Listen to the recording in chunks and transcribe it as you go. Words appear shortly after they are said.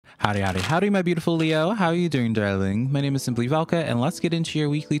Howdy, my beautiful Leo. How are you doing, darling? My name is SimplyVelca, and let's get into your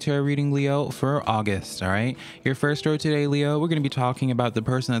weekly tarot reading, Leo, for August, all right? Your first row today, Leo, we're going to be talking about the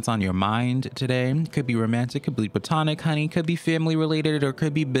person that's on your mind today. Could be romantic, could be platonic, honey, could be family related, or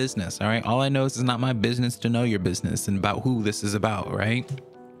could be business, all right? All I know is it's not my business to know your business and about who this is about, right?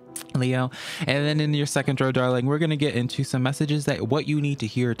 Leo. And then in your second row, darling, we're going to get into some messages that what you need to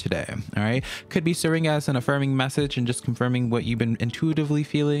hear today. All right, could be serving as an affirming message and just confirming what you've been intuitively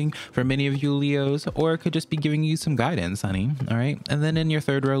feeling for many of you Leos, or it could just be giving you some guidance, honey. All right, and then in your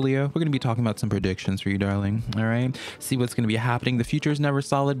third row, Leo, we're going to be talking about some predictions for you, darling. All right, see what's going to be happening. The future is never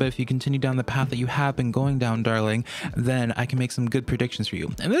solid, but if you continue down the path that you have been going down, darling, then I can make some good predictions for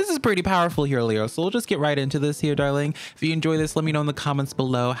you. And this is pretty powerful here, Leo, so we'll just get right into this here, darling. If you enjoy this, let me know in the comments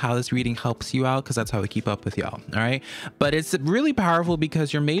below how this reading helps you out, because that's how we keep up with y'all. All right, but it's really powerful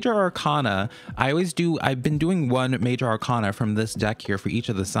because your major arcana, I've been doing one major arcana from this deck here for each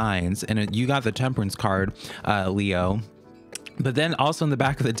of the signs, and you got the Temperance card, Leo. But then also in the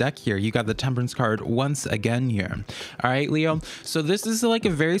back of the deck here, you got the Temperance card once again here. All right, Leo, so this is like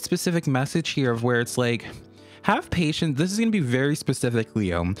a very specific message here of where it's like, have patience. This is going to be very specific,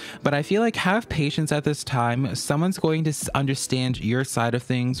 Leo, but I feel like have patience at this time. Someone's going to understand your side of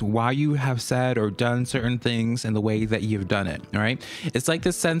things, why you have said or done certain things and the way that you've done it. All right, it's like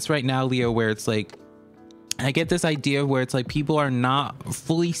this sense right now, Leo, where it's like, I get this idea where it's like people are not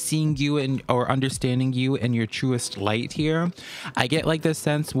fully seeing you and or understanding you in your truest light here. I get like this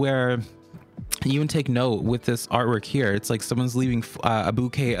sense where you even take note with this artwork here, it's like someone's leaving a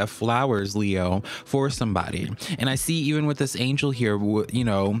bouquet of flowers, Leo, for somebody. And I see even with this angel here, you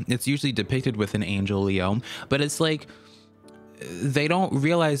know, it's usually depicted with an angel, Leo, but it's like they don't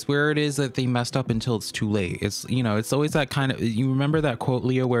realize where it is that they messed up until it's too late. It's, you know, it's always that kind of, you remember that quote,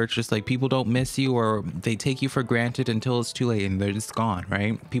 Leo, where it's just like people don't miss you or they take you for granted until it's too late and they're just gone,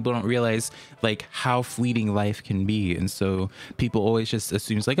 right? People don't realize like how fleeting life can be, and so people always just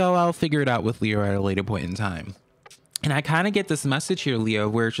assume it's like, oh, I'll figure it out with Leo at a later point in time. And I kind of get this message here, Leo,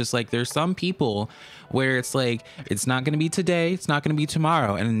 where it's just like there's some people where it's like it's not going to be today, it's not going to be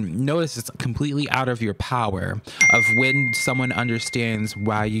tomorrow. And notice it's completely out of your power of when someone understands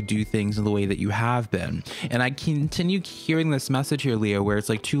why you do things in the way that you have been. And I continue hearing this message here, Leo, where it's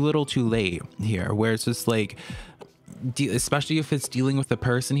like too little too late here, where it's just like, especially if it's dealing with the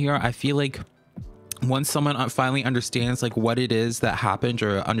person here, I feel like once someone finally understands like what it is that happened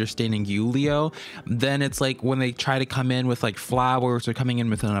or understanding you, Leo, then it's like when they try to come in with like flowers or coming in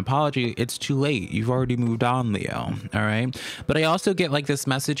with an apology, it's too late. You've already moved on, Leo. All right. But I also get like this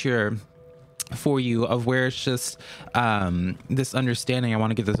message here for you of where it's just this understanding. I want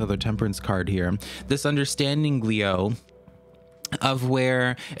to get this other Temperance card here. This understanding, Leo, of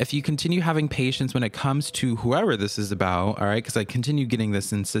where if you continue having patience when it comes to whoever this is about, all right, because I continue getting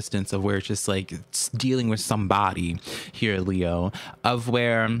this insistence of where it's just like it's dealing with somebody here, Leo, of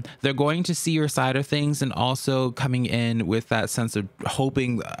where they're going to see your side of things and also coming in with that sense of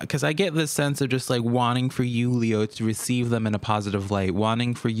hoping, because I get this sense of just like wanting for you, Leo, to receive them in a positive light,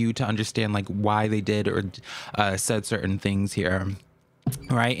 wanting for you to understand like why they did or said certain things here.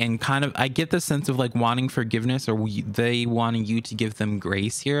 Right, and kind of I get the sense of like wanting forgiveness, or they wanting you to give them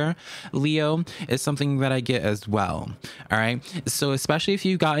grace here, Leo, is something that I get as well. All right, so especially if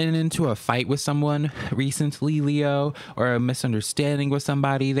you've gotten into a fight with someone recently, Leo, or a misunderstanding with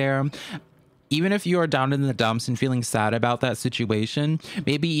somebody there, even if you are down in the dumps and feeling sad about that situation,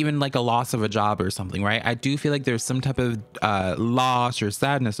 maybe even like a loss of a job or something, right? I do feel like there's some type of loss or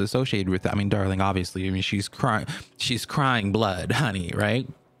sadness associated with it. I mean, darling, obviously, I mean, she's crying blood, honey, right?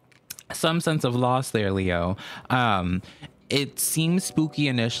 Some sense of loss there, Leo. It seems spooky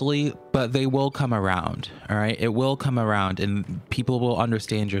initially, but they will come around. All right, it will come around and people will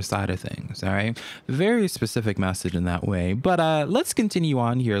understand your side of things. All right, very specific message in that way. But let's continue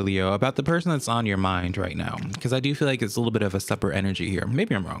on here, Leo, about the person that's on your mind right now, because I do feel like it's a little bit of a separate energy here.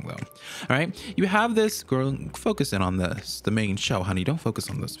 Maybe I'm wrong though. All right, you have this girl, focus in on this, the main show, honey, don't focus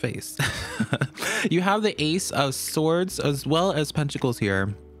on this face. You have the Ace of Swords as well as Pentacles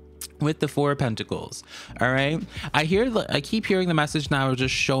here with the Four of Pentacles. All right, I keep hearing the message now,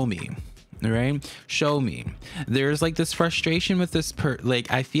 just show me. All right, show me. There's like this frustration with this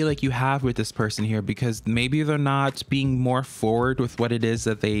like I feel like you have with this person here, because maybe they're not being more forward with what it is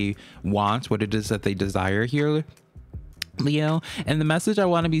that they want, what it is that they desire here, Leo. And the message I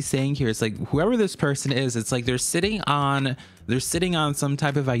want to be saying here is like whoever this person is, it's like they're sitting on some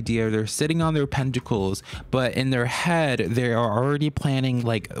type of idea, they're sitting on their pentacles, but in their head they are already planning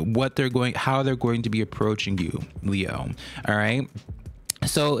like how they're going to be approaching you, Leo. All right,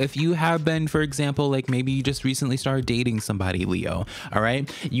 So if you have been, for example, like maybe you just recently started dating somebody, Leo, all right,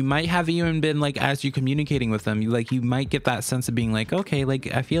 you might have even been like, as you're communicating with them, you might get that sense of being like, okay,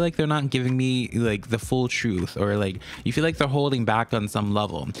 like I feel like they're not giving me like the full truth, or like you feel like they're holding back on some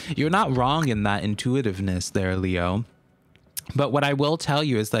level. You're not wrong in that intuitiveness there, Leo. But what I will tell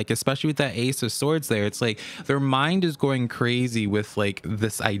you is, like, especially with that Ace of Swords there, it's like their mind is going crazy with like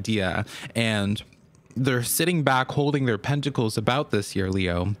this idea, and they're sitting back holding their pentacles about this here,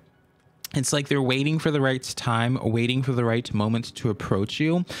 Leo. It's like they're waiting for the right time, waiting for the right moment to approach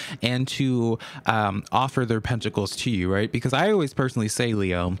you and to offer their pentacles to you, right? Because I always personally say,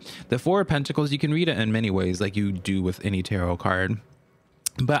 Leo, the Four of Pentacles, you can read it in many ways like you do with any tarot card.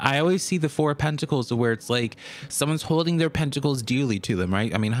 But I always see the Four of Pentacles where it's like someone's holding their pentacles dearly to them,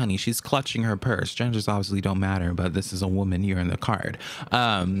 right? I mean, honey, she's clutching her purse. Genders obviously don't matter, but this is a woman here in the card.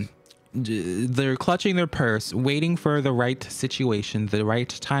 They're clutching their purse, waiting for the right situation, the right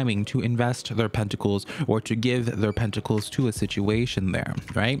timing to invest their pentacles or to give their pentacles to a situation there,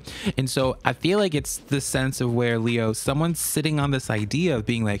 right? And so I feel like it's the sense of where, Leo, someone's sitting on this idea of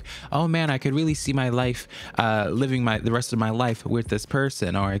being like, oh man, I could really see my life living the rest of my life with this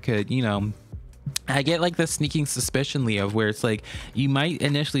person, or I could, you know, I get like the sneaking suspicion, Leo, where it's like you might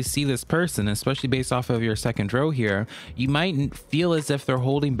initially see this person, especially based off of your second row here, you might feel as if they're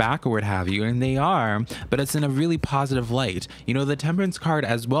holding back or what have you, and they are, but it's in a really positive light. You know, the Temperance card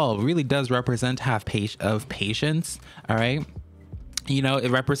as well really does represent patience, all right? You know, it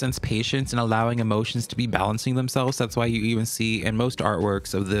represents patience and allowing emotions to be balancing themselves. That's why you even see in most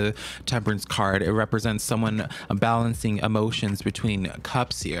artworks of the Temperance card, it represents someone balancing emotions between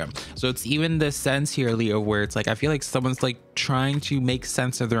cups here. So it's even this sense here, Leo, where it's like I feel like someone's like trying to make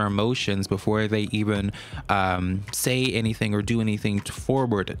sense of their emotions before they even say anything or do anything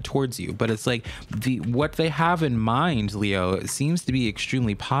forward towards you. But it's like what they have in mind, Leo, seems to be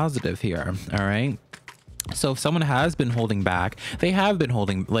extremely positive here. All right. So if someone has been holding back, they have been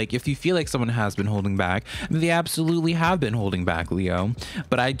holding, like if you feel like someone has been holding back, they absolutely have been holding back, Leo.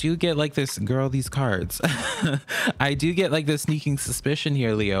 But I do get like this, girl, these cards. I do get like this sneaking suspicion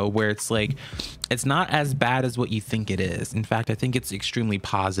here, Leo, where it's like, it's not as bad as what you think it is. In fact, I think it's extremely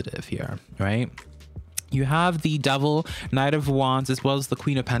positive here, right? You have the Devil, Knight of Wands, as well as the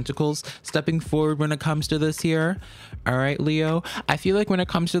Queen of Pentacles stepping forward when it comes to this here. All right, Leo, I feel like when it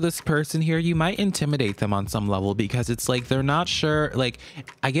comes to this person here, you might intimidate them on some level because it's like they're not sure. Like,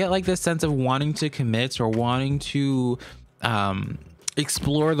 I get like this sense of wanting to commit or wanting to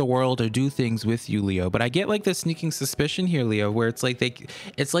explore the world or do things with you, Leo. But I get like this sneaking suspicion here, Leo, where it's like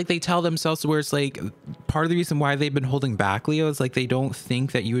they tell themselves, where it's like part of the reason why they've been holding back, Leo, is like they don't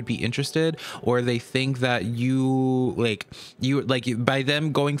think that you would be interested, or they think that you by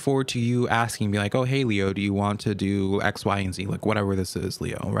them going forward to you asking, be like, oh hey Leo, do you want to do X, Y, and Z, like whatever this is,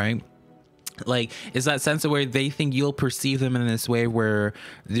 Leo, right? Like, is that sense of where they think you'll perceive them in this way where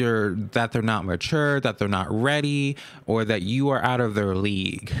they're not mature, that they're not ready, or that you are out of their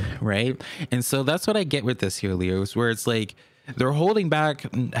league, right? And so that's what I get with this here, Leo, is where it's like they're holding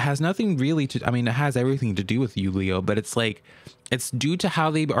back has nothing really to, I mean, it has everything to do with you, Leo, but it's like it's due to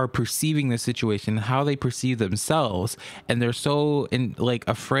how they are perceiving the situation, how they perceive themselves, and they're so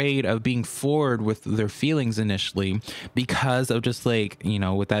afraid of being forward with their feelings initially because of just like, you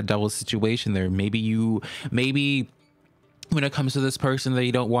know, with that double situation there. Maybe when it comes to this person,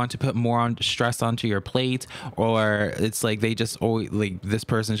 they don't want to put more on stress onto your plate, or it's like they just always like this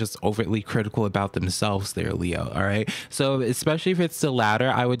person's just overtly critical about themselves there, Leo. All right, so especially if it's the latter,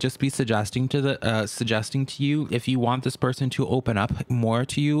 I would just be suggesting to you, if you want this person to open up more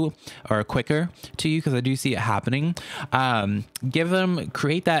to you or quicker to you, because I do see it happening,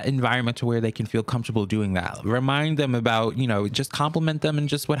 create that environment to where they can feel comfortable doing that. Remind them about, you know, just compliment them and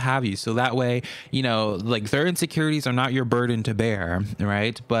just what have you, so that way, you know, like their insecurities are not your burden to bear,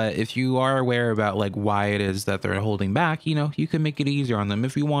 right? But if you are aware about like why it is that they're holding back, you know, you can make it easier on them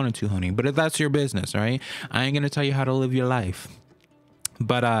if you wanted to, honey. But if that's your business, right? I ain't gonna tell you how to live your life.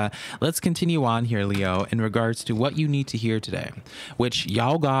 But let's continue on here, Leo, in regards to what you need to hear today, which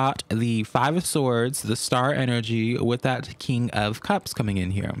y'all got the Five of Swords, the Star energy, with that King of Cups coming in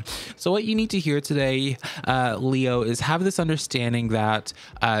here. So what you need to hear today, Leo, is have this understanding that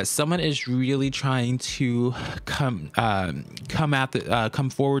someone is really trying to come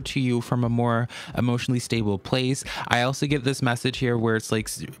forward to you from a more emotionally stable place. I also get this message here where it's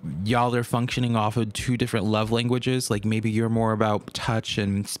like y'all are functioning off of two different love languages. Like maybe you're more about touch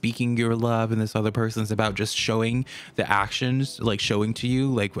and speaking your love, and this other person's about just showing the actions, like showing to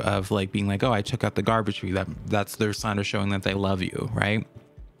you, like of like being like, oh, I took out the garbage for you. That's their sign of showing that they love you, right?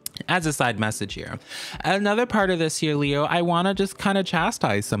 as a side message here. Another part of this here, Leo, I want to just kind of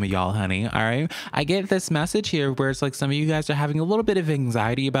chastise some of y'all, honey. All right. I get this message here where it's like some of you guys are having a little bit of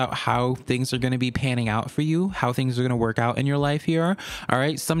anxiety about how things are going to be panning out for you, how things are going to work out in your life here. All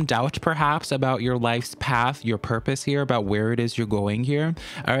right. Some doubt perhaps about your life's path, your purpose here, about where it is you're going here.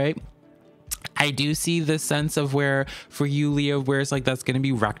 All right. I do see this sense of where for you, Leo, where it's like that's going to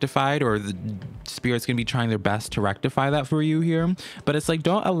be rectified, or the spirit's going to be trying their best to rectify that for you here. But it's like,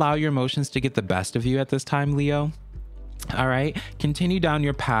 don't allow your emotions to get the best of you at this time, Leo. All right, continue down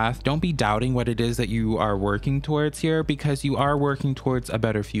your path. Don't be doubting what it is that you are working towards here, because you are working towards a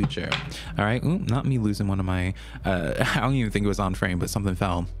better future. All right. Ooh, not me losing one of my I don't even think it was on frame, but something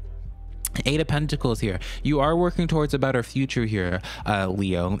fell. Eight of Pentacles here. You are working towards a better future here,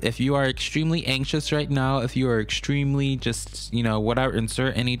 Leo. If you are extremely anxious right now, if you are extremely just, you know, whatever,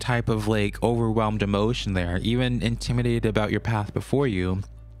 insert any type of like overwhelmed emotion there, even intimidated about your path before you,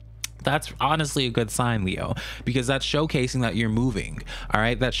 that's honestly a good sign, Leo, because that's showcasing that you're moving. All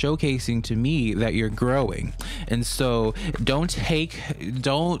right. That's showcasing to me that you're growing. And so don't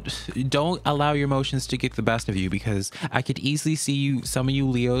allow your emotions to get the best of you, because I could easily see you, some of you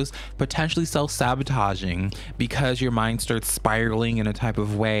Leos, potentially self-sabotaging because your mind starts spiraling in a type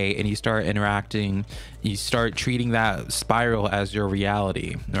of way and you start interacting, you start treating that spiral as your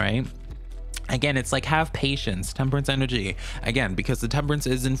reality, right? Again, it's like, have patience, temperance energy. Again, because the temperance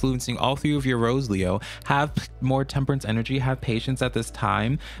is influencing all three of your rows, Leo. Have more temperance energy, have patience at this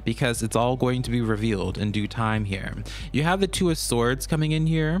time, because it's all going to be revealed in due time here. You have the Two of Swords coming in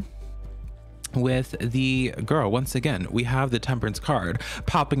here with the girl. Once again, we have the Temperance card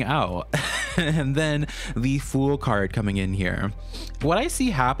popping out and then the Fool card coming in here. What I see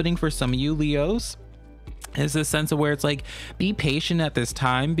happening for some of you Leos is a sense of where it's like, be patient at this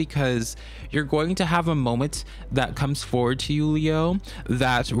time, because you're going to have a moment that comes forward to you, Leo,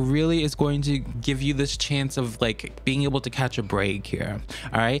 that really is going to give you this chance of like being able to catch a break here.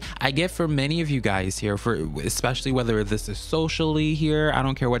 All right. I get for many of you guys here, for especially whether this is socially here, I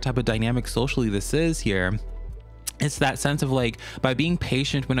don't care what type of dynamic socially this is here, it's that sense of like, by being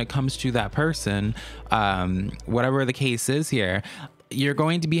patient when it comes to that person, whatever the case is here, you're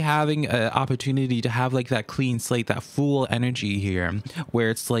going to be having an opportunity to have like that clean slate, that Fool energy here, where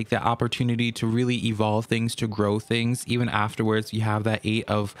it's like the opportunity to really evolve things, to grow things. Even afterwards, you have that Eight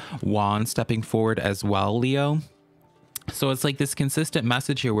of Wands stepping forward as well, Leo. So it's like this consistent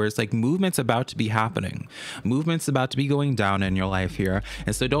message here where it's like movement's about to be happening. Movement's about to be going down in your life here.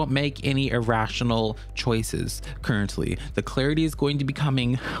 And so don't make any irrational choices currently. The clarity is going to be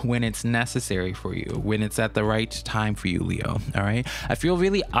coming when it's necessary for you, when it's at the right time for you, Leo. All right. I feel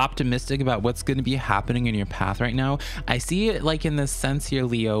really optimistic about what's going to be happening in your path right now. I see it like in this sense here,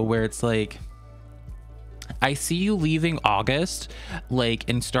 Leo, where it's like, I see you leaving August, like,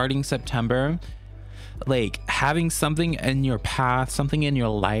 and starting September, like having something in your path, something in your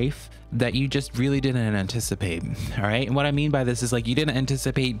life that you just really didn't anticipate. All right. And what I mean by this is like, you didn't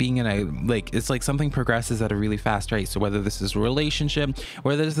anticipate being in a, like, it's like something progresses at a really fast rate. So whether this is a relationship,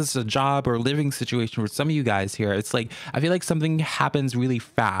 whether this is a job or living situation for some of you guys here, it's like, I feel like something happens really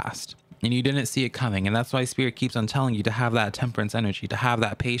fast and you didn't see it coming. And that's why Spirit keeps on telling you to have that temperance energy, to have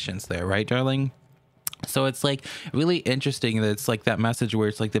that patience there. Right, darling? So it's like really interesting that it's like that message where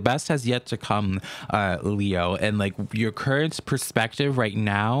it's like the best has yet to come, Leo, and like your current perspective right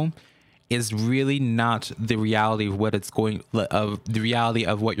now is really not the reality of what it's going, of the reality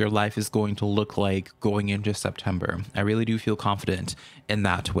of what your life is going to look like going into September. I really do feel confident in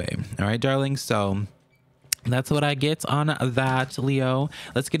that way. All right, darling. So that's what I get on that, Leo.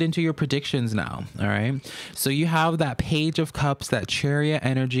 Let's get into your predictions now. All right. So you have that Page of Cups, that Chariot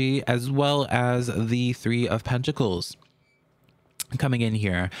energy, as well as the Three of Pentacles coming in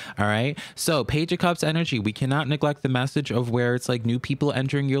here. All right. So Page of Cups energy, we cannot neglect the message of where it's like new people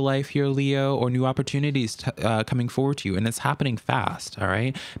entering your life here, Leo, or new opportunities coming forward to you. And it's happening fast. All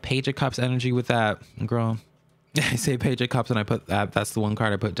right. Page of Cups energy with that, girl. I say Page of Cups and I put that, that's the one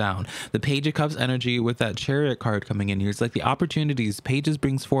card I put down. The Page of Cups energy with that Chariot card coming in here. It's like the opportunities. Pages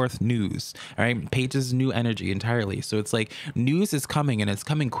brings forth news. All right. Pages new energy entirely. So it's like news is coming and it's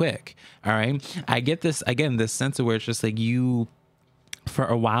coming quick. All right. I get this, again, this sense of where it's just like you, for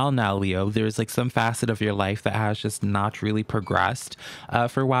a while now, Leo, there's like some facet of your life that has just not really progressed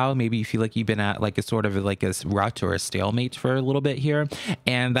for a while. Maybe you feel like you've been at like a sort of like a rut or a stalemate for a little bit here.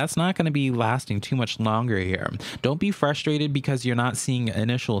 And that's not going to be lasting too much longer here. Don't be frustrated because you're not seeing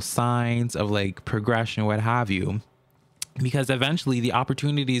initial signs of like progression, what have you. because eventually the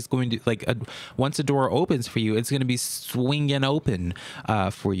opportunity is going to once a door opens for you, it's going to be swinging open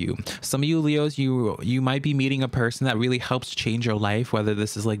for you. Some of you Leos, you might be meeting a person that really helps change your life, whether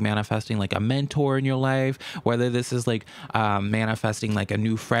this is like manifesting like a mentor in your life, whether this is like manifesting like a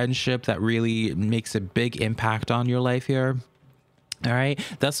new friendship that really makes a big impact on your life here. All right,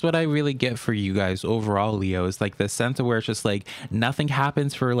 that's what I really get for you guys overall, Leo, is like the sense of where it's just like nothing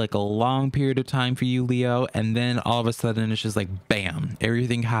happens for like a long period of time for you, Leo, and then all of a sudden it's just like bam,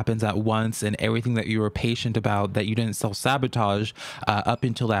 everything happens at once, and everything that you were patient about, that you didn't self-sabotage up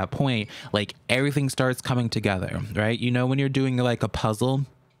until that point, like everything starts coming together, right? You know, when you're doing like a puzzle,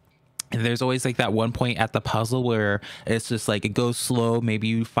 and there's always like that one point at the puzzle where it's just like it goes slow. Maybe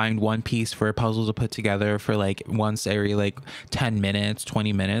you find one piece for a puzzle to put together for like once every like 10 minutes,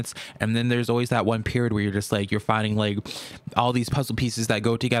 20 minutes. And then there's always that one period where you're just like, you're finding like all these puzzle pieces that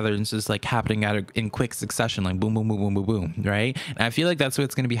go together, and it's just like happening in quick succession, like boom, boom, boom, boom, boom, boom, right? And I feel like that's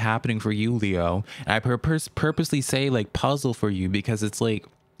what's going to be happening for you, Leo. And I purposely say like puzzle for you because it's like,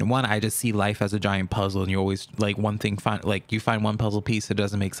 one, I just see life as a giant puzzle, and you always like one thing, you find one puzzle piece that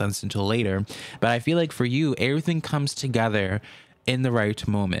doesn't make sense until later. But I feel like for you, everything comes together in the right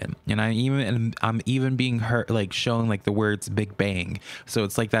moment. And I'm even being hurt, like shown like the words big bang. So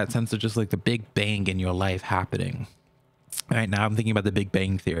it's like that sense of just like the big bang in your life happening. Right now I'm thinking about the Big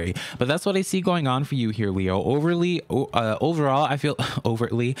Bang Theory, but that's what I see going on for you here, Leo. Overall, I feel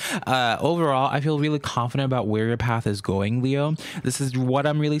really confident about where your path is going, Leo. This is what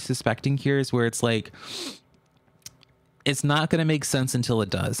I'm really suspecting here, is where it's like, it's not going to make sense until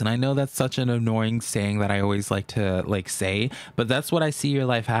it does. And I know that's such an annoying saying that I always like to say, but that's what I see your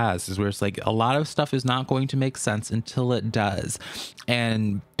life has, is where it's like a lot of stuff is not going to make sense until it does.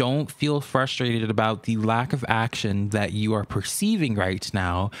 And don't feel frustrated about the lack of action that you are perceiving right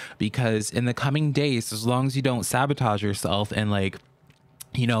now, because in the coming days, as long as you don't sabotage yourself and like,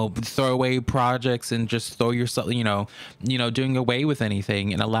 you know, throw away projects and just throw yourself, doing away with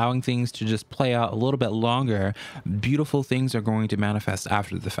anything and allowing things to just play out a little bit longer, beautiful things are going to manifest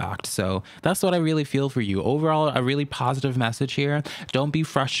after the fact. So that's what I really feel for you. Overall, a really positive message here. Don't be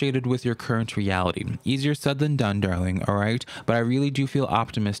frustrated with your current reality. Easier said than done, darling. All right. But I really do feel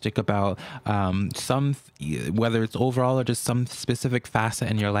optimistic about whether it's overall or just some specific facet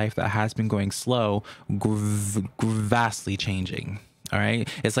in your life that has been going slow, vastly changing. All right.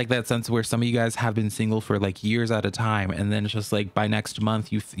 It's like that sense where some of you guys have been single for like years at a time. And then it's just like by next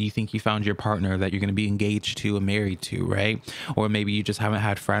month, you think you found your partner that you're going to be engaged to and married to. Right. Or maybe you just haven't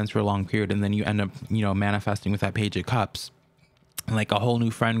had friends for a long period. And then you end up, manifesting with that Page of Cups, like a whole new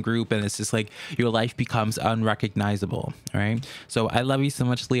friend group. And it's just like your life becomes unrecognizable. All right. So I love you so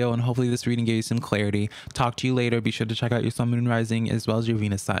much, Leo. And hopefully this reading gave you some clarity. Talk to you later. Be sure to check out your sun, moon, rising, as well as your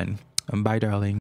Venus sign. Bye, darling.